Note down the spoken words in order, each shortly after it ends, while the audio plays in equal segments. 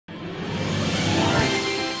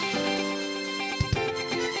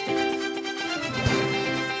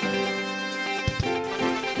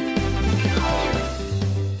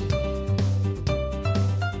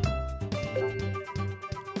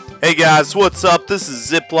Hey guys, what's up? This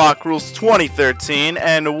is Ziploc Rules 2013,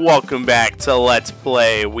 and welcome back to Let's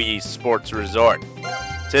Play Wii Sports Resort.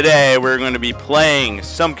 Today, we're going to be playing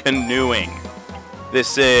some canoeing.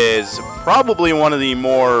 This is probably one of the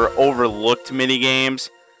more overlooked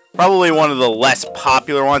minigames. Probably one of the less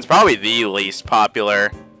popular ones. Probably the least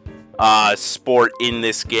popular sport in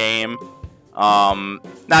this game.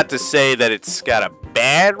 Not to say that it's got a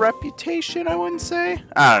bad reputation, I wouldn't say.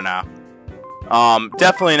 I don't know.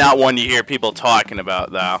 Definitely not one you hear people talking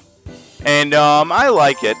about, though. And, I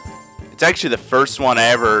like it. It's actually the first one I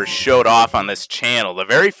ever showed off on this channel. The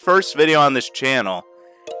very first video on this channel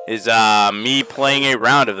is, me playing a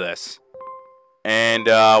round of this. And,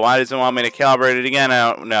 why does it want me to calibrate it again?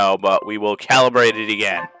 I don't know, but we will calibrate it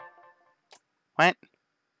again. What?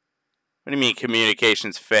 What do you mean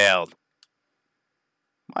communications failed?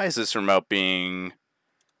 Why is this remote being...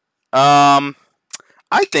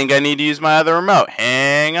 I think I need to use my other remote.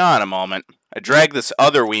 Hang on a moment. I dragged this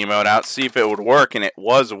other Wiimote out to see if it would work, and it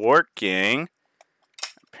was working.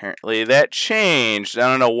 Apparently that changed. I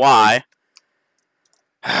don't know why.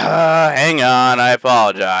 Hang on, I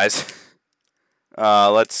apologize.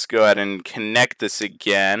 Let's go ahead and connect this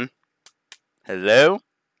again. Hello?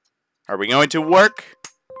 Are we going to work?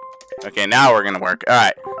 Okay, now we're going to work.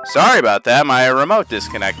 Alright, sorry about that. My remote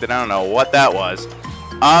disconnected. I don't know what that was.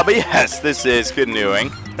 But yes, this is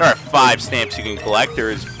canoeing. There are 5 stamps you can collect.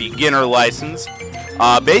 There is beginner license.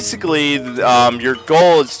 Basically, your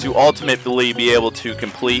goal is to ultimately be able to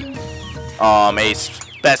complete a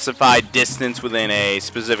specified distance within a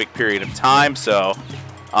specific period of time. So,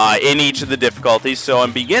 in each of the difficulties. So,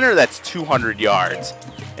 in beginner, that's 200 yards.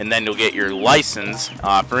 And then you'll get your license.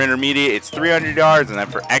 For intermediate, it's 300 yards. And then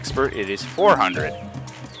for expert, it is 400.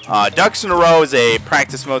 Ducks in a row is a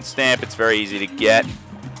practice mode stamp. It's very easy to get.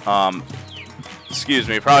 Excuse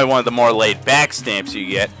me, probably one of the more laid-back stamps you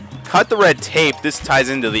get. Cut the red tape. This ties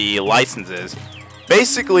into the licenses.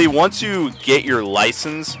 Basically, once you get your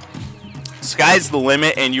license, sky's the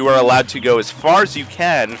limit, and you are allowed to go as far as you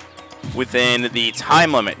can within the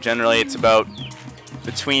time limit. Generally, it's about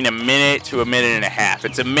between a minute to a minute and a half.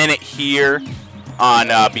 It's a minute here on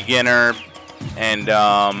beginner, and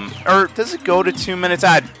or does it go to 2 minutes?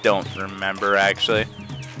 I don't remember, actually.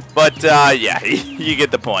 But, yeah, you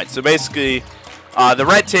get the point. So, basically, the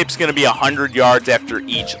red tape's going to be 100 yards after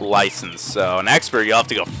each license. So, an expert, you'll have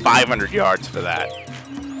to go 500 yards for that.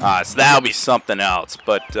 So, that'll be something else.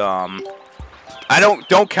 But, don't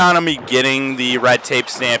count on me getting the red tape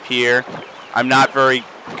stamp here. I'm not very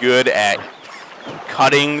good at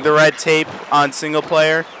cutting the red tape on single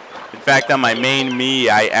player. In fact, on my main Mii,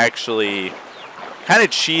 I actually... kind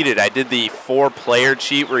of cheated. I did the 4-player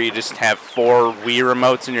cheat where you just have 4 Wii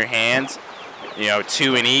remotes in your hands, you know,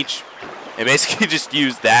 2 in each. And basically just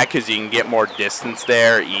used that because you can get more distance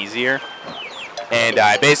there easier. And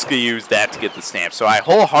I basically used that to get the stamp. So I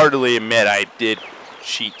wholeheartedly admit I did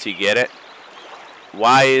cheat to get it.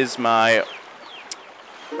 Why is my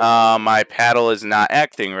my paddle is not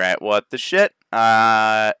acting right? What the shit?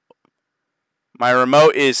 My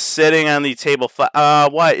remote is sitting on the table flat.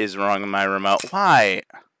 What is wrong with my remote? Why?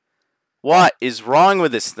 What is wrong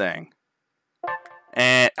with this thing?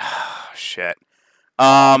 And, shit.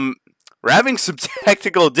 We're having some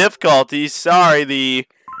technical difficulties. Sorry, the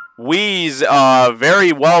Wii's,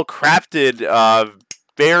 very well crafted,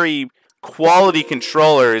 very quality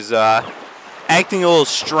controller is, acting a little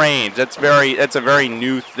strange. That's a very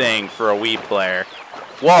new thing for a Wii player.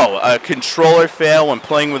 Whoa, a controller fail when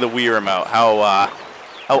playing with a Wii remote. How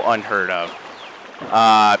unheard of.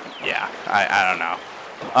 Yeah, I don't know.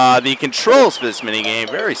 The controls for this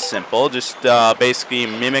minigame, very simple. Just basically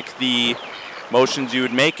mimic the motions you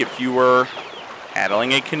would make if you were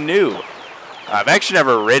paddling a canoe. I've actually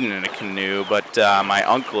never ridden in a canoe, but my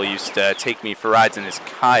uncle used to take me for rides in his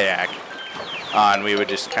kayak. And we would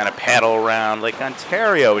just kind of paddle around Lake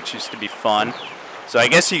Ontario, which used to be fun. So I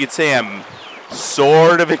guess you could say I'm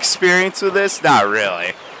sort of experienced with this. Not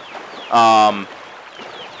really. But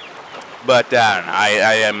I don't know.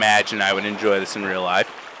 I imagine I would enjoy this in real life.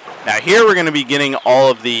 Now here we're going to be getting all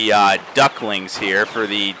of the ducklings here for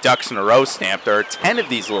the ducks in a row stamp. There are 10 of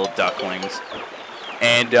these little ducklings.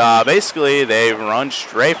 And basically they run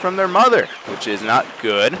straight from their mother, which is not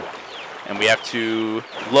good. And we have to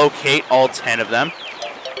locate all 10 of them.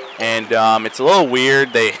 And it's a little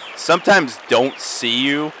weird. They sometimes don't see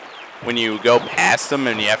you when you go past them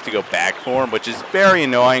and you have to go back for them, which is very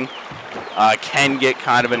annoying. Can get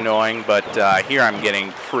kind of annoying, but here I'm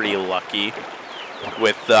getting pretty lucky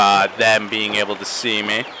with them being able to see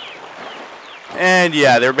me. And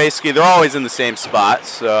yeah, they're always in the same spot,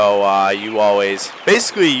 so you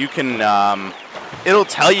can it'll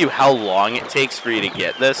tell you how long it takes for you to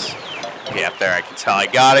get this. Okay, up there I can tell I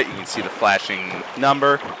got it. You can see the flashing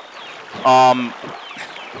number.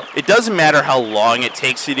 It doesn't matter how long it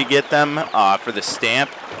takes you to get them for the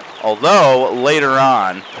stamp. Although, later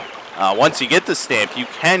on, once you get the stamp, you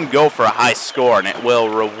can go for a high score, and it will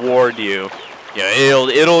reward you. You know,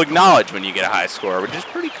 it'll acknowledge when you get a high score, which is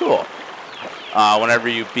pretty cool. Whenever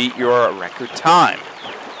you beat your record time.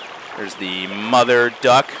 There's the mother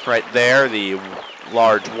duck right there, the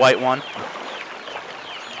large white one.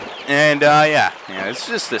 And, yeah, it's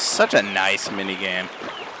just such a nice minigame.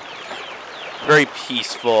 Very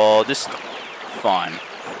peaceful, just fun.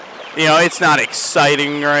 You know, it's not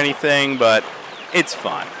exciting or anything, but it's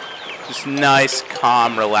fun. Just nice,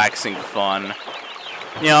 calm, relaxing fun.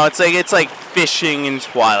 You know, it's like fishing in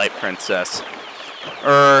Twilight Princess.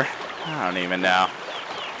 Or, I don't even know.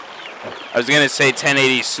 I was going to say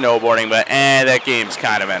 1080 snowboarding, but that game's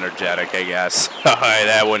kind of energetic, I guess.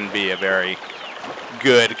 That wouldn't be a very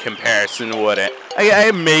good comparison, would it?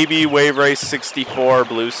 I maybe Wave Race 64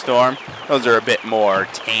 Blue Storm. Those are a bit more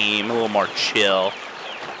tame, a little more chill,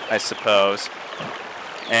 I suppose.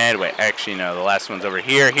 And wait, actually no, the last one's over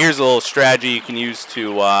here. Here's a little strategy you can use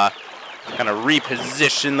to kind of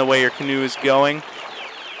reposition the way your canoe is going.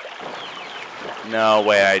 No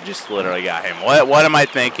way, I just literally got him. What am I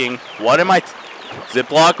thinking?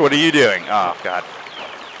 Ziploc, what are you doing? Oh, God.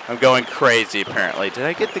 I'm going crazy, apparently. Did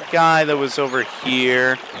I get the guy that was over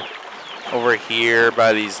here? Over here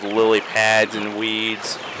by these lily pads and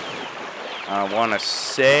weeds? I want to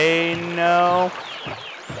say no.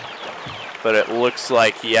 But it looks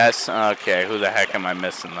like yes. Okay, who the heck am I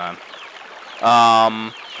missing then?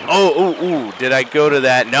 Did I go to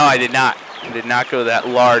that? No, I did not. I did not go to that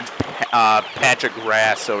large patch of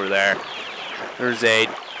grass over there. There's a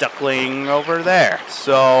duckling over there.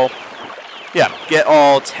 So, yeah, get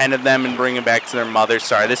all 10 of them and bring them back to their mother.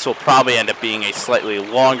 Sorry, this will probably end up being a slightly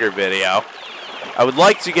longer video. I would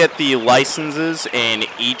like to get the licenses in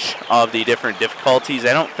each of the different difficulties.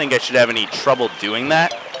 I don't think I should have any trouble doing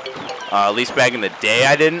that. At least back in the day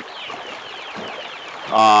I didn't.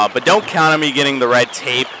 But don't count on me getting the red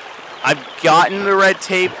tape. I've gotten the red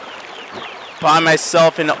tape by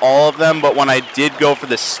myself in all of them, but when I did go for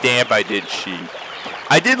the stamp, I did cheat.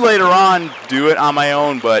 I did later on do it on my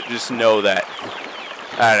own, but just know that,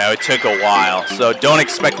 I don't know, it took a while. So don't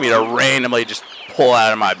expect me to randomly just pull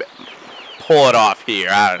it off here.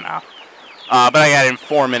 I don't know. But I got it in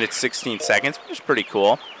 4 minutes, 16 seconds, which is pretty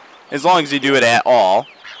cool. As long as you do it at all,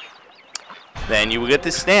 then you will get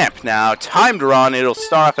the stamp. Now, timed run, it'll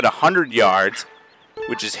start off at 100 yards,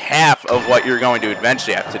 which is half of what you're going to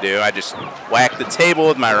eventually have to do. I just whack the table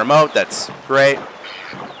with my remote. That's great.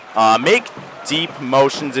 Make deep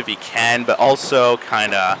motions if you can, but also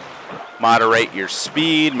kind of moderate your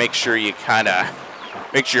speed. Make sure you're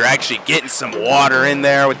actually getting some water in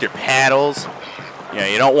there with your paddles. You know,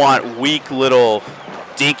 you don't want weak little,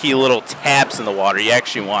 dinky little taps in the water. You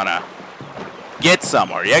actually want to get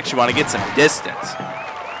somewhere. You actually want to get some distance.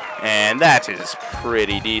 And that is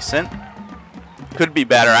pretty decent. Could be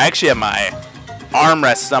better. I actually have my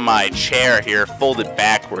armrests on my chair here folded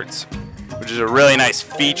backwards, which is a really nice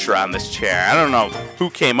feature on this chair. I don't know who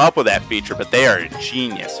came up with that feature, but they are a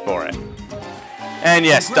genius for it. And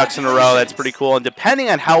yes, ducks in a row, that's pretty cool. And depending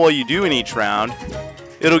on how well you do in each round,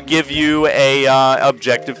 it'll give you a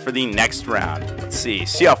objective for the next round. Let's see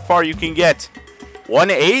how far you can get.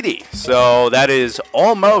 180. So that is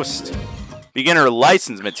almost beginner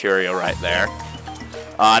license material right there.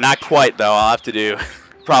 Not quite, though. I'll have to do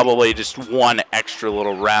probably just one extra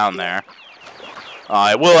little round there.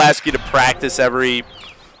 I will ask you to practice I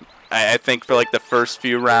think for like the first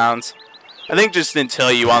few rounds. I think just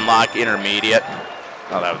until you unlock intermediate.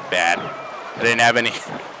 Oh, that was bad. I didn't have any.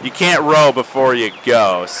 You can't row before you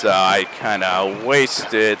go, so I kind of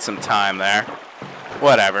wasted some time there.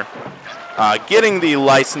 Whatever. Getting the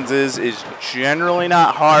licenses is generally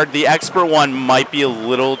not hard. The expert one might be a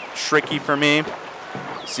little tricky for me,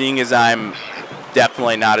 seeing as I'm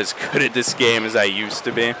definitely not as good at this game as I used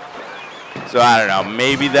to be. So I don't know,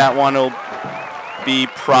 maybe that one will be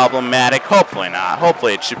problematic. Hopefully not.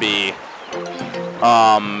 Hopefully it should be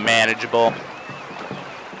manageable.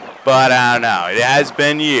 But I don't know. It has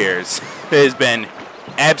been years. It has been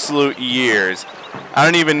absolute years. I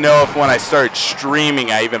don't even know if when I started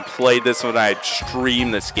streaming I even played this when I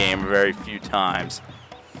streamed this game very few times.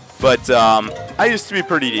 But I used to be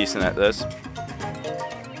pretty decent at this.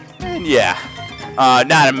 And yeah,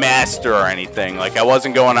 not a master or anything. Like, I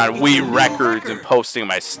wasn't going on Wii Records and posting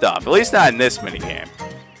my stuff. At least not in this minigame.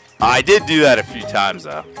 I did do that a few times,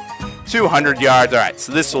 though. 200 yards. All right,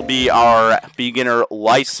 so this will be our beginner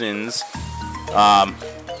license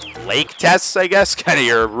lake tests, I guess, kind of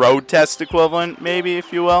your road test equivalent, maybe,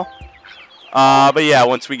 if you will. But yeah,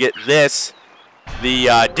 once we get this,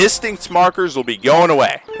 the distance markers will be going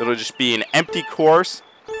away. It'll just be an empty course,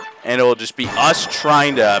 and it'll just be us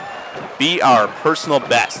trying to beat our personal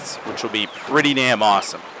bests, which will be pretty damn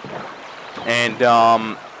awesome. And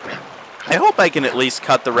I hope I can at least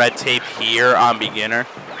cut the red tape here on beginner.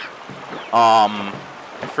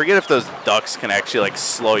 I forget if those ducks can actually like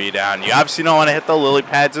slow you down. You obviously don't want to hit the lily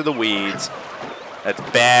pads or the weeds. That's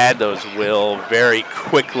bad. Those will very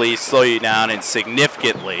quickly slow you down, and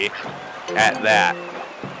significantly at that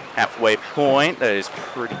halfway point. That is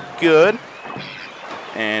pretty good.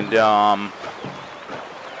 And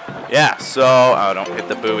yeah, so don't hit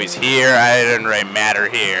the buoys here. It doesn't really matter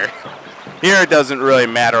here. Here it doesn't really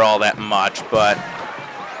matter all that much, but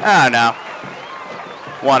I don't know.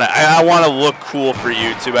 I want to look cool for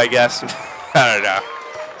YouTube, I guess. I don't know.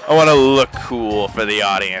 I want to look cool for the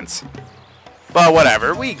audience. But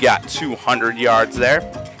whatever, we got 200 yards there.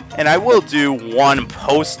 And I will do one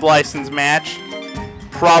post-license match,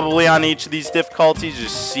 probably on each of these difficulties,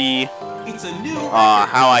 just see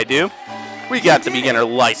how I do. We got the beginner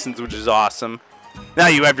license, which is awesome. Now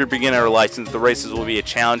you have your beginner license. The races will be a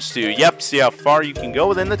challenge to, see how far you can go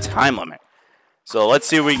within the time limit. So let's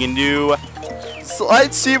see if we can do.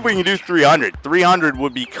 Let's see if we can do 300. 300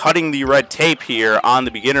 would be cutting the red tape here on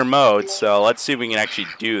the beginner mode. So let's see if we can actually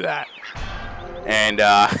do that. And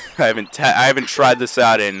I haven't tried this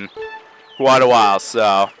out in quite a while,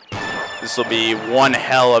 so this will be one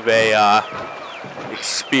hell of a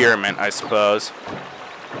experiment, I suppose.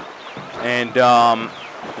 And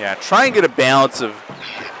yeah, try and get a balance of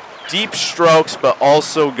deep strokes, but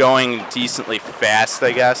also going decently fast,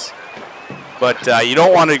 I guess. But you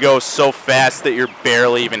don't want to go so fast that you're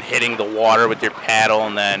barely even hitting the water with your paddle,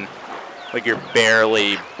 and then like you're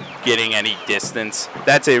barely getting any distance.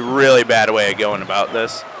 That's a really bad way of going about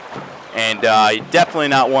this, and definitely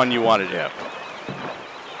not one you want to do.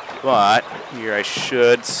 But here I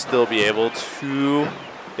should still be able to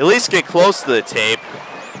at least get close to the tape.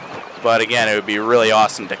 But again, it would be really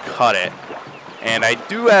awesome to cut it. And I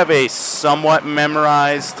do have a somewhat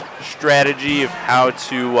memorized strategy of how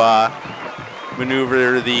to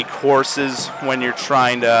maneuver the courses when you're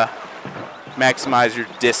trying to maximize your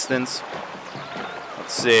distance.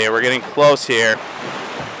 Let's see, we're getting close here.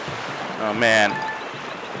 Oh man.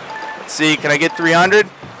 Let's see, can I get 300?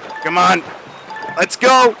 Come on. Let's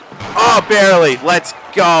go. Oh, barely. Let's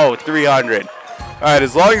go. 300. All right,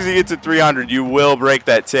 as long as you get to 300, you will break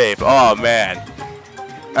that tape. Oh, man.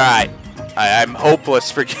 All right. I'm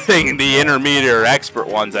hopeless for getting the intermediate or expert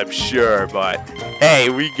ones, I'm sure. But, hey,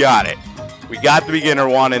 we got it. We got the beginner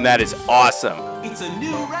one, and that is awesome. It's a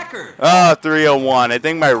new record. Oh, 301. I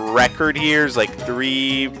think my record here is like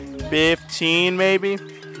 315, maybe?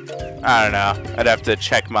 I don't know. I'd have to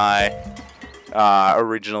check my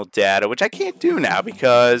original data, which I can't do now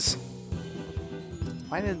because...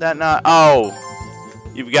 Why did that not... Oh,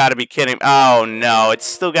 you've got to be kidding. Oh, no. It's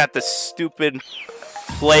still got the stupid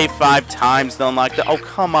play 5 times to unlock the... Oh,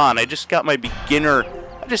 come on. I just got my beginner...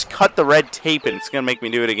 I just cut the red tape and it's going to make me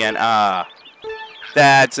do it again.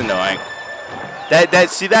 That's annoying.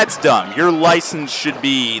 See, that's dumb. Your license should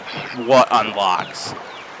be what unlocks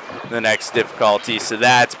the next difficulty, so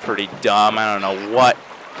that's pretty dumb. I don't know what...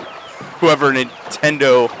 Whoever at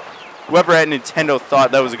Nintendo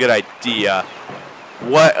thought that was a good idea.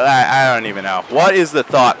 What? I don't even know. What is the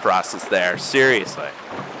thought process there? Seriously.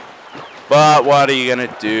 But what are you going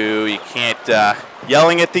to do? You can't...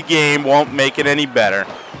 yelling at the game won't make it any better.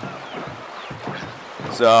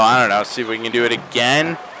 So, I don't know. See if we can do it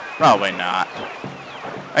again. Probably not.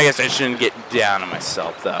 I guess I shouldn't get down on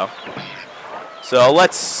myself, though. So,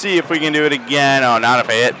 let's see if we can do it again. Oh, not if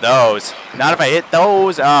I hit those. Not if I hit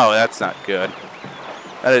those. Oh, that's not good.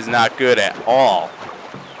 That is not good at all.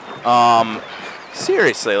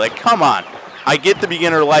 Seriously, like, come on. I get the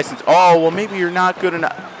beginner license. Oh, well, maybe you're not good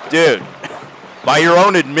enough. Dude, by your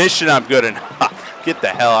own admission, I'm good enough. Get the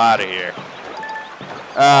hell out of here.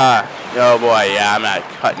 Oh, boy, yeah, I'm not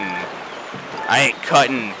cutting. I ain't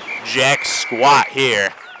cutting jack squat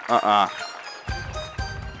here.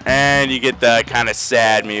 And you get the kind of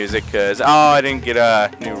sad music because, oh, I didn't get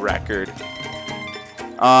a new record.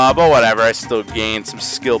 But whatever, I still gained some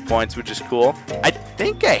skill points, which is cool. I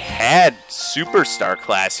think I had Superstar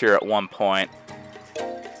class here at one point.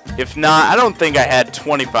 If not, I don't think I had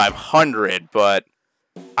 2500, but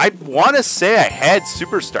I want to say I had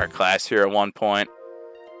Superstar class here at one point.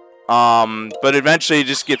 But eventually it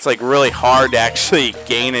just gets like really hard to actually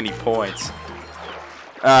gain any points.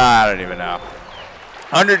 I don't even know.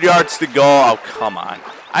 100 yards to go. Oh, come on.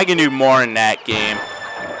 I can do more in that game.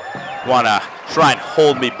 Want to try and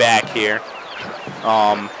hold me back here.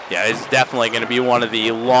 Yeah, it's definitely going to be one of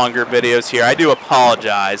the longer videos here. I do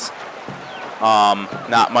apologize.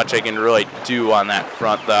 Not much I can really do on that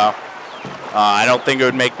front, though. I don't think it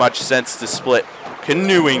would make much sense to split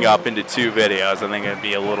canoeing up into 2 videos. I think it'd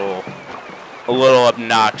be a little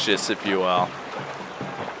obnoxious, if you will.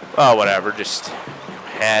 Oh, whatever. Just go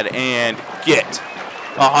ahead and get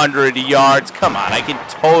 100 yards. Come on, I can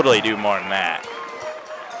totally do more than that.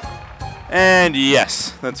 And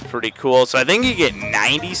yes, that's pretty cool. So I think you get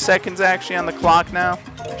 90 seconds actually on the clock now,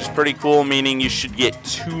 which is pretty cool, meaning you should get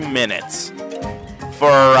 2 minutes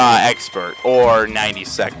for expert, or 90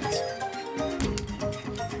 seconds.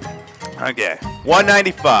 Okay,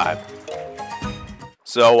 195.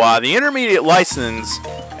 So the intermediate license,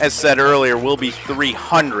 as said earlier, will be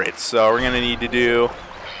 300. So we're going to need to do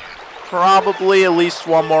probably at least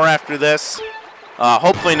 1 more after this.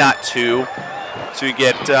 Hopefully not 2 to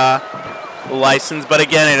get the license. But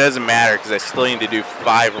again, it doesn't matter because I still need to do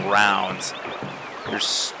 5 rounds. There's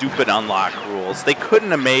stupid unlock rules. They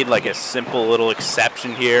couldn't have made like a simple little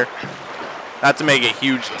exception here. Not to make a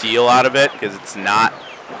huge deal out of it, because it's not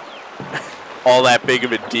all that big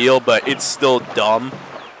of a deal, but it's still dumb.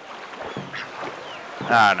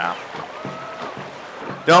 I don't know.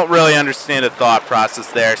 Don't really understand the thought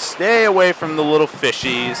process there. Stay away from the little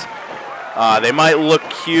fishies. They might look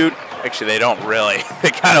cute. Actually, they don't really.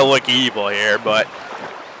 They kind of look evil here, but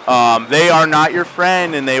they are not your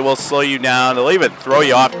friend, and they will slow you down. They'll even throw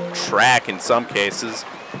you off track in some cases.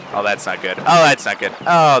 Oh, that's not good. Oh, that's not good.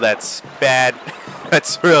 Oh, that's bad.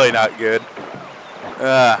 That's really not good.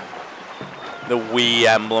 The Wii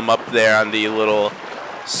emblem up there on the little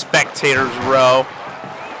spectators row.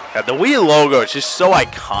 God, the Wii logo is just so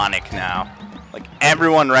iconic now. Like,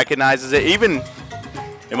 everyone recognizes it. Even,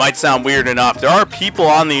 it might sound weird enough, there are people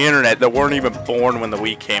on the internet that weren't even born when the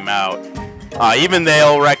Wii came out. Even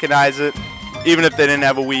they'll recognize it, even if they didn't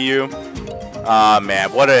have a Wii U.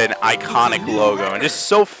 Man, what an iconic logo. And just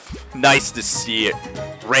so nice to see it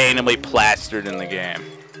randomly plastered in the game.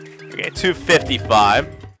 Okay,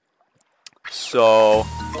 255. So,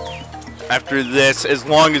 after this, as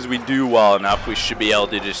long as we do well enough, we should be able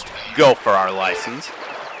to just go for our license.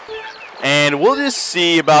 And we'll just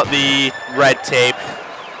see about the red tape.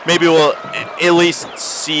 Maybe we'll at least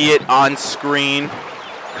see it on screen.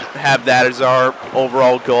 Have that as our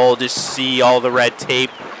overall goal. Just see all the red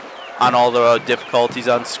tape on all the difficulties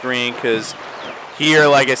on screen. Because here,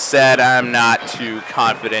 like I said, I'm not too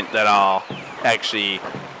confident that I'll actually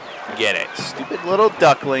get it. Stupid little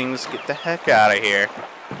ducklings, get the heck out of here.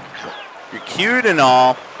 You're cute and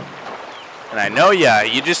all, and I know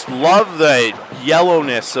you just love the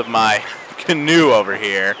yellowness of my canoe over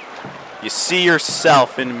here. You see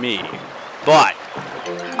yourself in me, but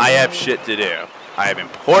I have shit to do. I have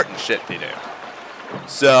important shit to do.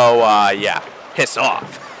 So, yeah, piss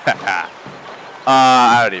off.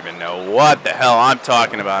 I don't even know what the hell I'm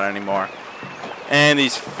talking about anymore. And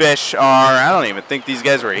these fish are, I don't even think these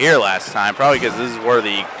guys were here last time, probably because this is where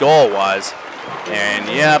the goal was. And,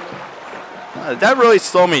 yep, that really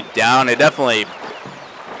slowed me down. It definitely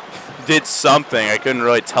did something. I couldn't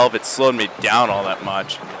really tell if it slowed me down all that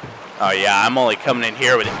much. Oh, yeah, I'm only coming in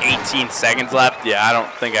here with 18 seconds left. Yeah, I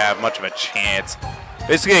don't think I have much of a chance.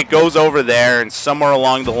 Basically, it goes over there, and somewhere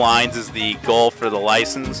along the lines is the goal for the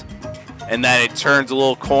license. And then it turns a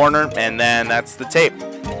little corner, and then that's the tape.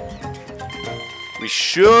 We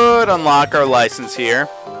should unlock our license here.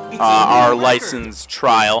 Our license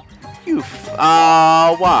trial.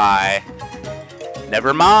 Why?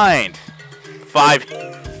 Never mind.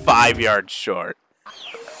 5 yards short.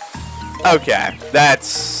 Okay, that's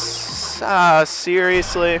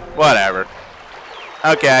seriously, whatever.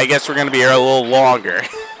 Okay, I guess we're gonna be here a little longer.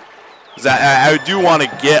 'Cause I do want to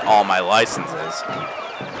get all my licenses.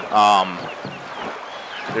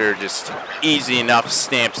 They're just easy enough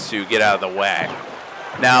stamps to get out of the way.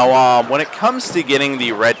 Now, when it comes to getting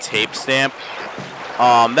the red tape stamp,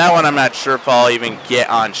 that one I'm not sure if I'll even get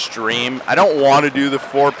on stream. I don't want to do the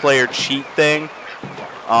 4-player cheat thing.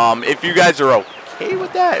 If you guys are okay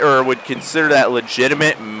with that, or would consider that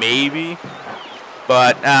legitimate, maybe.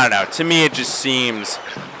 But, I don't know. To me, it just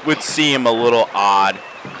would seem a little odd.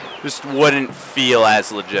 Just wouldn't feel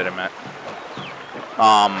as legitimate.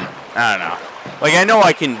 I don't know. Like, I know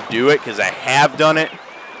I can do it because I have done it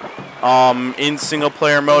in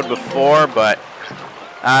single-player mode before, but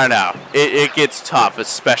I don't know. It gets tough,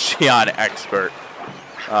 especially on expert.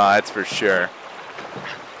 That's for sure.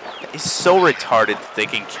 It's so retarded that they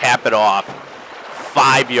can cap it off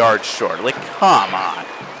 5 yards short. Like, come on.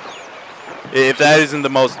 If that isn't the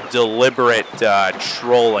most deliberate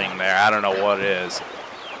trolling there, I don't know what it is.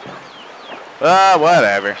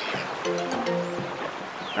 Whatever.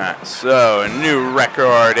 Alright, so a new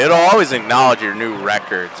record. It'll always acknowledge your new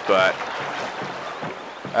records, but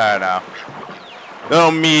I don't know. They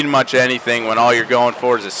don't mean much anything when all you're going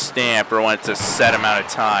for is a stamp or when it's a set amount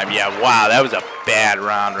of time. Yeah, wow, that was a bad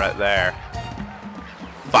round right there.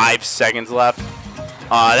 5 seconds left.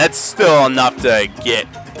 That's still enough to get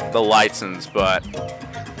the license, but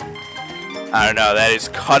I don't know. That is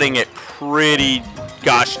cutting it pretty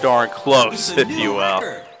gosh darn close, if you will.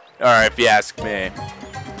 Or if you ask me.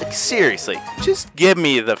 Like, seriously, just give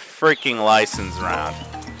me the freaking license round.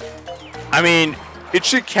 I mean, it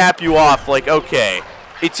should cap you off like, okay,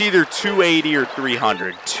 it's either 280 or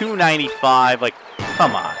 300. 295, like,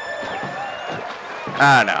 come on.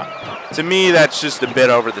 I don't know. To me, that's just a bit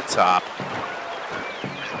over the top.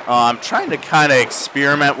 I'm trying to kind of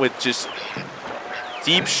experiment with just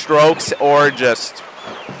deep strokes or just,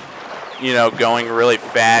 you know, going really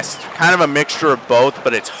fast. Kind of a mixture of both,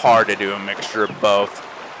 but it's hard to do a mixture of both.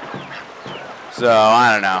 So,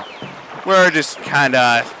 I don't know. We're just kind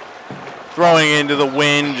of throwing into the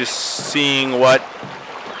wind, just seeing what,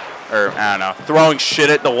 or I don't know, throwing shit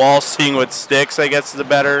at the wall, seeing what sticks, I guess is a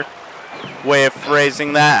better way of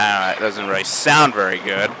phrasing that. I don't know, it doesn't really sound very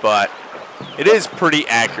good, but it is pretty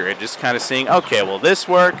accurate. Just kind of seeing, okay, will this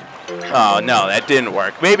work? Oh, no, that didn't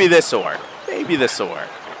work. Maybe this will work. Maybe this will work.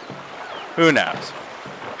 Who knows?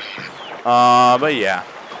 But yeah.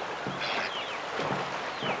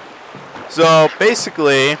 So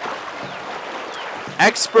basically,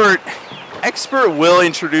 Expert will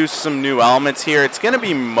introduce some new elements here. It's going to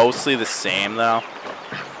be mostly the same, though.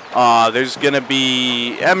 There's going to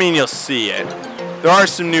be, I mean, you'll see it. There are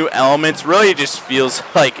some new elements. Really, it just feels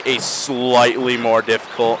like a slightly more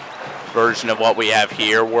difficult version of what we have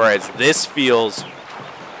here, whereas this feels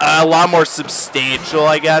a lot more substantial,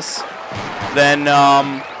 I guess, than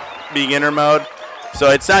beginner mode.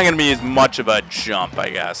 So it's not going to be as much of a jump, I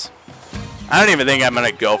guess. I don't even think I'm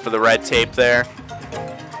going to go for the red tape there.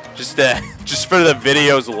 Just for the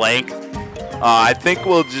video's length. I think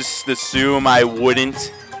we'll just assume I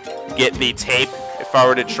wouldn't get the tape if I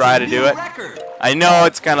were to try to do it. I know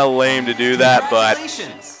it's kind of lame to do that, but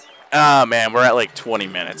oh man, we're at like 20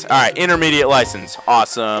 minutes. Alright, intermediate license.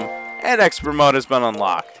 Awesome. And expert mode has been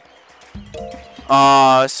unlocked.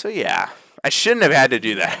 So yeah. I shouldn't have had to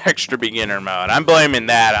do that extra beginner mode. I'm blaming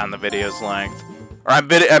that on the video's length. Or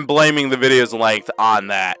I'm blaming the video's length on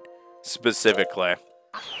that specifically.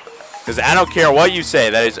 Because I don't care what you say,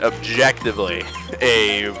 that is objectively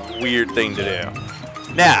a weird thing to do.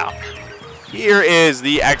 Now, here is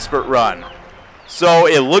the expert run. So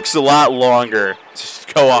it looks a lot longer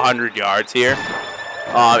to go 100 yards here.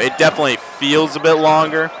 It definitely feels a bit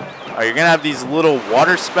longer. You're going to have these little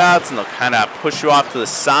water spouts, and they'll kind of push you off to the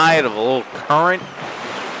side of a little current.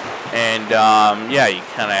 And, yeah, you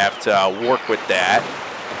kind of have to work with that.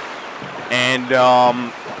 And,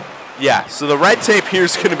 yeah, so the red tape here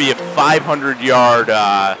is going to be a 500-yard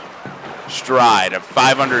stride, a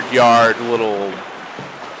 500-yard little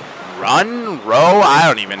run, row. I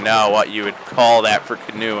don't even know what you would call that for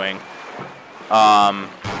canoeing. But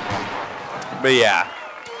yeah,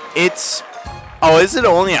 it's, oh, is it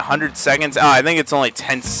only 100 seconds? Oh, I think it's only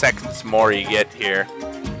 10 seconds more you get here.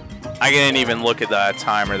 I didn't even look at the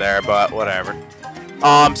timer there, but whatever.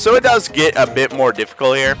 So it does get a bit more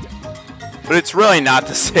difficult here. But it's really not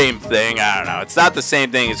the same thing. I don't know. It's not the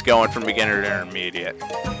same thing as going from beginner to intermediate.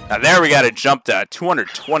 Now there we got to jump to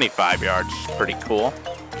 225 yards, which is pretty cool.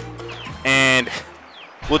 And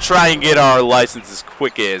we'll try and get our license as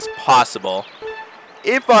quick as possible.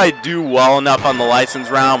 If I do well enough on the license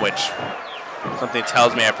round, which something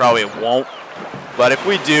tells me I probably won't. But if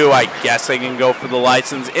we do, I guess I can go for the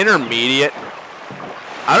license. Intermediate,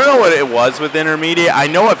 I don't know what it was with intermediate. I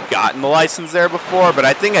know I've gotten the license there before, but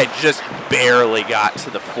I think I just barely got to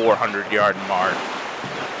the 400-yard mark.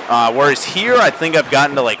 Whereas here, I think I've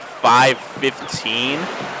gotten to like 515.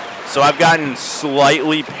 So I've gotten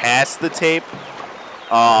slightly past the tape.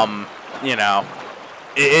 You know,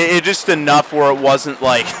 it just enough where it wasn't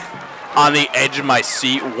like on the edge of my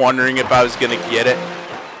seat wondering if I was going to get it.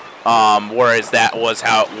 Whereas that was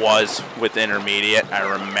how it was with intermediate. I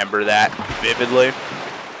remember that vividly.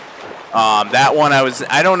 That one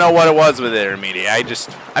I don't know what it was with intermediate.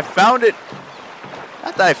 I found it,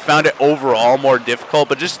 not that I found it overall more difficult,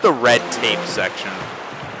 but just the red tape section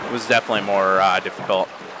was definitely more difficult.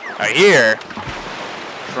 Right here,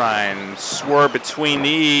 try and swerve between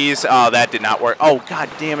these. Oh, that did not work. Oh, god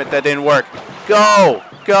damn it, that didn't work. Go,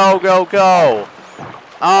 go, go, go.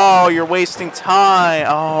 Oh, you're wasting time.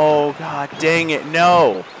 Oh, god dang it.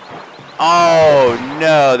 No. Oh,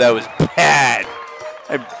 no. That was bad.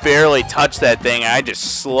 I barely touched that thing. I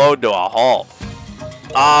just slowed to a halt.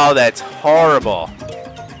 Oh, that's horrible.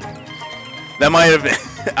 That might have been...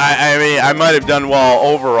 I mean, I might have done well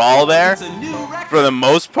overall there for the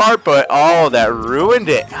most part, but oh, that ruined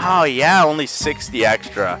it. Oh, yeah, only 60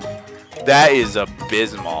 extra. That is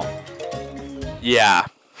abysmal. Yeah.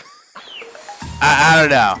 I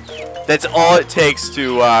don't know. That's all it takes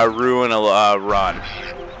to ruin a run.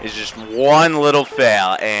 Is just one little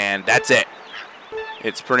fail, and that's it.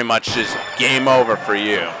 It's pretty much just game over for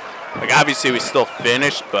you. Like, obviously, we still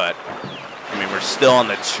finished, but, I mean, we're still in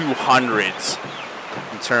the 200s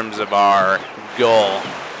in terms of our goal.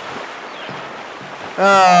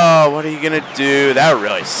 Oh, what are you going to do? That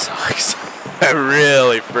really sucks. That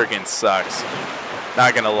really freaking sucks.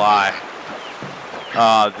 Not going to lie.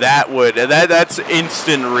 That's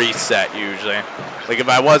instant reset usually. Like if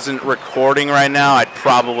I wasn't recording right now, I'd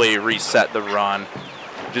probably reset the run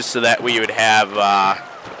just so that we would have a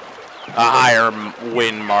higher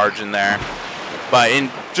win margin there. But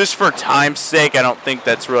just for time's sake, I don't think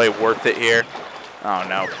that's really worth it here. Oh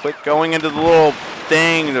no, quit going into the little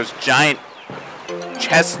thing, those giant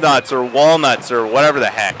chestnuts or walnuts or whatever the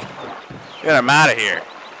heck. Get them out of here.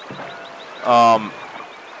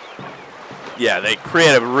 Yeah, they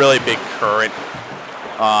create a really big current.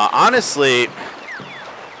 Honestly,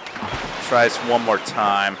 try this one more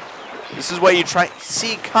time. This is what you try.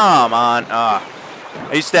 See, come on. I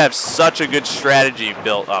used to have such a good strategy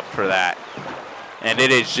built up for that. And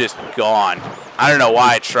it is just gone. I don't know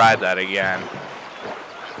why I tried that again.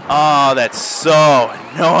 Oh, that's so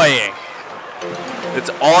annoying.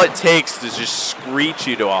 It's all it takes to just screech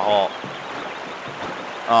you to a halt.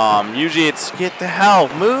 Usually it's get the hell,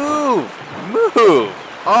 move, move.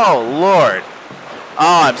 Oh, Lord.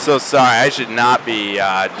 Oh, I'm so sorry. I should not be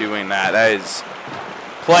doing that. That is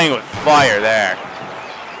playing with fire there.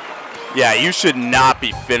 Yeah, you should not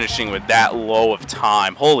be finishing with that low of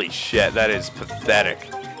time. Holy shit, that is pathetic.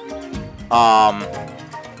 I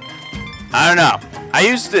don't know. I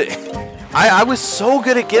used to... I was so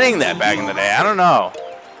good at getting that back in the day. I don't know.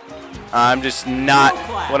 I'm just not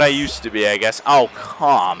what I used to be, I guess. Oh,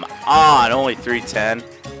 come on. Only 310.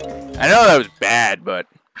 I know that was bad, but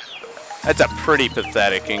that's a pretty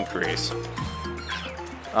pathetic increase.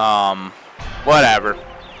 Whatever.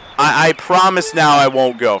 I promise now I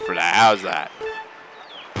won't go for that. How's that?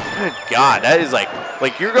 Good God, that is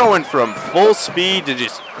like you're going from full speed to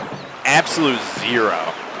just absolute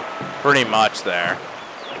zero. Pretty much there.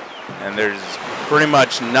 And there's pretty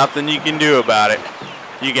much nothing you can do about it.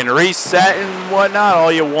 You can reset and whatnot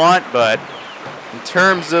all you want, but in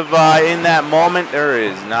terms of in that moment, there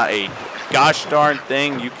is not a gosh darn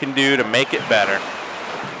thing you can do to make it better.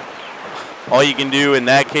 All you can do in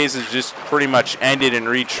that case is just pretty much end it and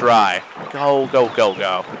retry. Go, go, go,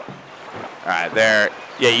 go. Alright, there.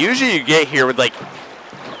 Yeah, usually you get here with like,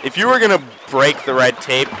 if you were going to break the red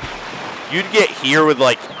tape, you'd get here with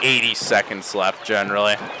like 80 seconds left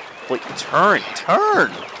generally. Wait, turn.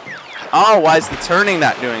 Oh, why is the turning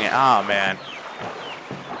not doing it? Oh, man.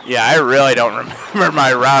 Yeah, I really don't remember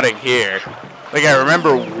my routing here. Like, I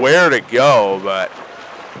remember where to go, but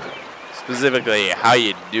specifically how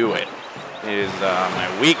you do it is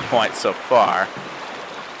my weak point so far.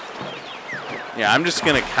 Yeah, I'm just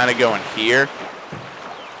going to kind of go in here.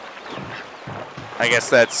 I guess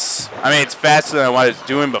that's... I mean, it's faster than what I was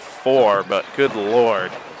doing before, but good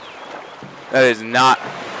Lord. That is not...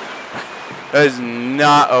 That is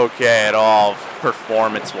not okay at all,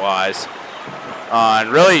 performance-wise. And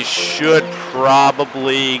really should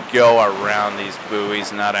probably go around these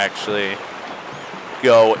buoys, not actually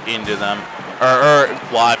go into them.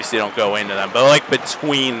 Well, obviously don't go into them, but like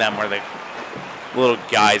between them where the little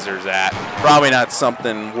geysers at. Probably not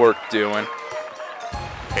something worth doing.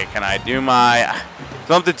 Okay, can I do my...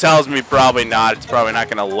 Something tells me probably not. It's probably not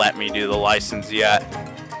going to let me do the license yet.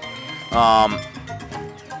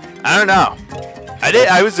 I don't know.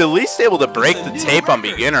 I was at least able to break the tape on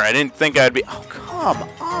beginner. I didn't think I'd be... Oh, come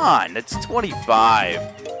on. It's 25.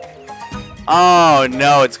 Oh,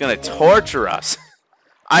 no. It's going to torture us.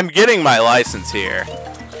 I'm getting my license here.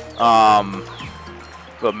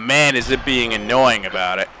 But, man, is it being annoying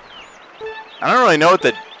about it. I don't really know what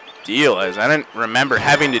the deal is. I didn't remember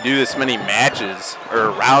having to do this many matches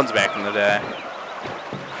or rounds back in the day.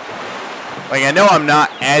 Like, I know I'm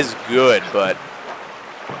not as good, but...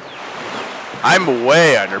 I'm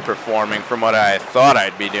way underperforming from what I thought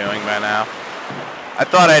I'd be doing by now. I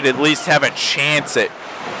thought I'd at least have a chance at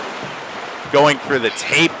going for the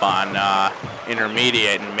tape on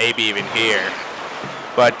intermediate and maybe even here.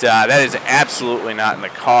 But that is absolutely not in the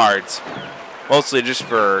cards. Mostly just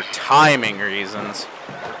for timing reasons.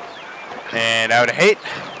 And I would hate...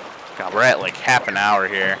 God, we're at like half an hour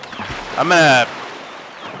here. I'm gonna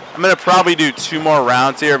probably do 2 more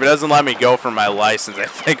rounds here. If it doesn't let me go for my license, I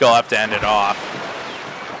think I'll have to end it off.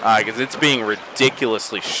 Because it's being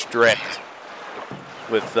ridiculously strict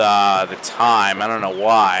with the time. I don't know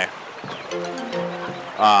why.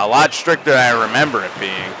 A lot stricter than I remember it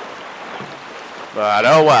being. But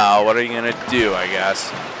oh well, what are you gonna do, I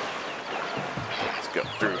guess? Let's go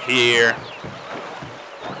through here.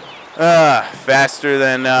 Faster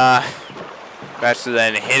than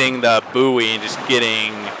hitting the buoy and just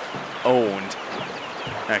getting owned.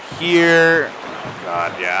 Now here, oh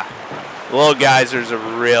god, yeah. The little geysers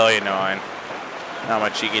are really annoying. Not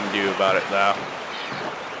much you can do about it though.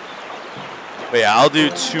 But yeah, I'll do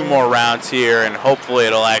 2 more rounds here, and hopefully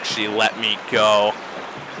it'll actually let me go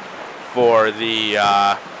for the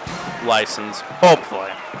license.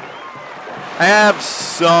 Hopefully. I have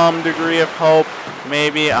some degree of hope,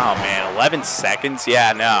 maybe. Oh man, 11 seconds?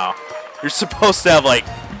 Yeah, no. You're supposed to have like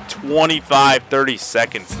 25, 30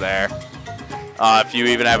 seconds there. If you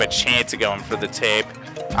even have a chance of going for the tape.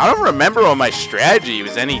 I don't remember when my strategy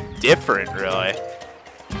was any different, really.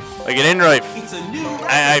 Like, it didn't really...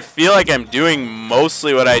 I feel like I'm doing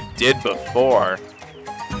mostly what I did before.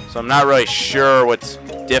 So I'm not really sure what's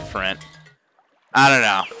different. I don't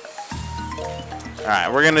know.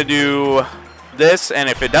 Alright, we're going to do this. And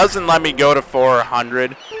if it doesn't let me go to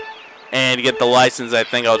 400 and get the license, I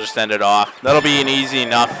think I'll just end it off. That'll be an easy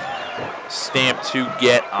enough stamp to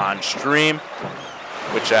get on stream,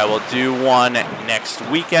 which I will do one next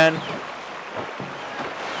weekend.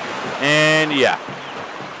 And yeah.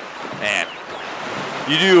 Man,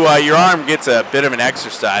 you do, your arm gets a bit of an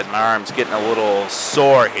exercise. My arm's getting a little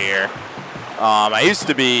sore here. I used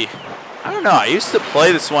to be, I don't know, I used to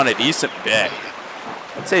play this one a decent bit.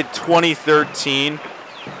 I'd say 2013.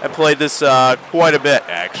 I played this quite a bit,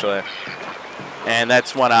 actually. And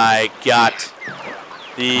that's when I got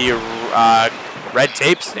the red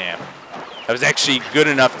tape stamp. I was actually good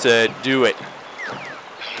enough to do it.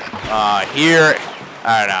 Here,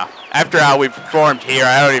 I don't know. After how we performed here,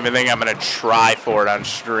 I don't even think I'm going to try for it on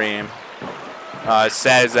stream. As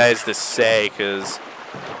sad as that is to say, because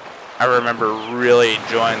I remember really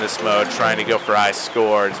enjoying this mode, trying to go for high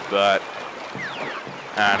scores, but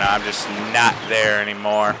I don't know, I'm just not there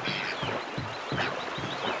anymore.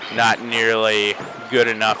 Not nearly good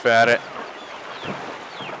enough at it.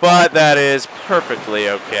 But that is perfectly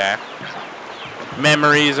okay.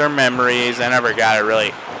 Memories are memories. I never got it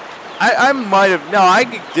really... I might have... No, I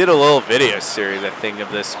did a little video series, I think,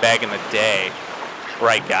 of this back in the day where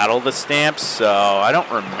I got all the stamps, so I don't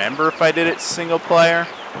remember if I did it single player,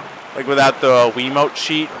 like without the Wiimote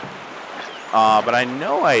cheat. But I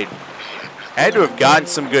know I had to have gotten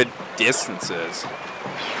some good distances. So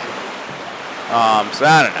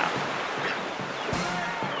I don't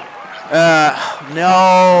know.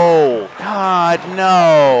 No. God,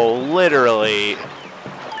 no. Literally.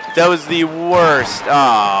 That was the worst.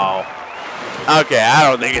 Oh. Okay, I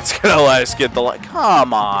don't think it's going to let us get the light.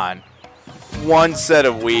 Come on. One set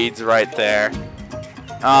of weeds right there.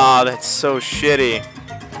 Oh, that's so shitty.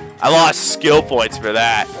 I lost skill points for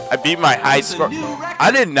that. I beat my high score.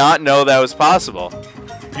 I did not know that was possible.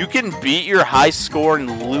 You can beat your high score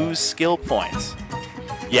and lose skill points.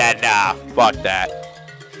 Yeah, nah. Fuck that.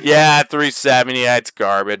 Yeah, 370. Yeah, it's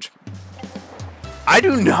garbage. I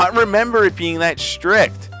do not remember it being that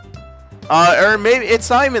strict. Or maybe it's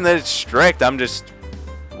not even that it's strict. I'm just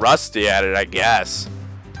rusty at it, I guess.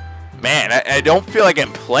 Man, I don't feel like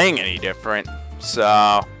I'm playing any different. So,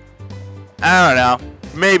 I don't know.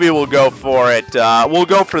 Maybe we'll go for it. We'll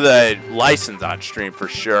go for the license on stream for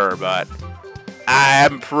sure, but I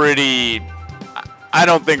don't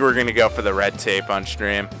think we're going to go for the red tape on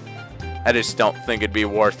stream. I just don't think it'd be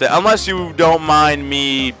worth it. Unless you don't mind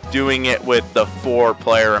me doing it with the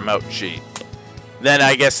 4-player remote cheat. Then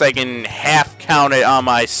I guess I can half count it on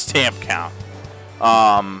my stamp count.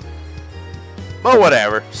 But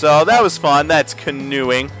whatever. So that was fun. That's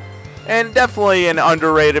canoeing. And definitely an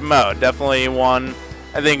underrated mode. Definitely one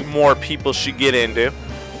I think more people should get into.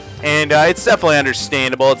 And it's definitely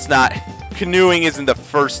understandable. It's not... Canoeing isn't the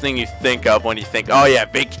first thing you think of when you think, oh yeah,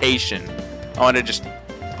 vacation. I want to just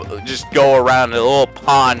go around a little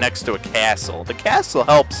pond next to a castle. The castle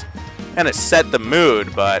helps kind of set the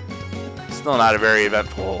mood, but still not a very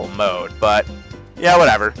eventful mode. But yeah,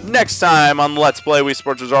 whatever. Next time on Let's Play Wii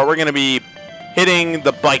Sports Resort, we're going to be hitting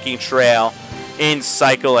the biking trail in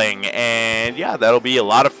cycling. And yeah, that'll be a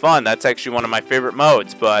lot of fun. That's actually one of my favorite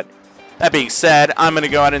modes. But That being said, I'm going to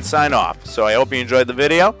go ahead and sign off. So I hope you enjoyed the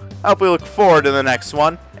video. I hope we look forward to the next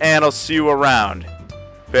one, and I'll see you around.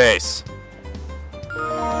 Peace.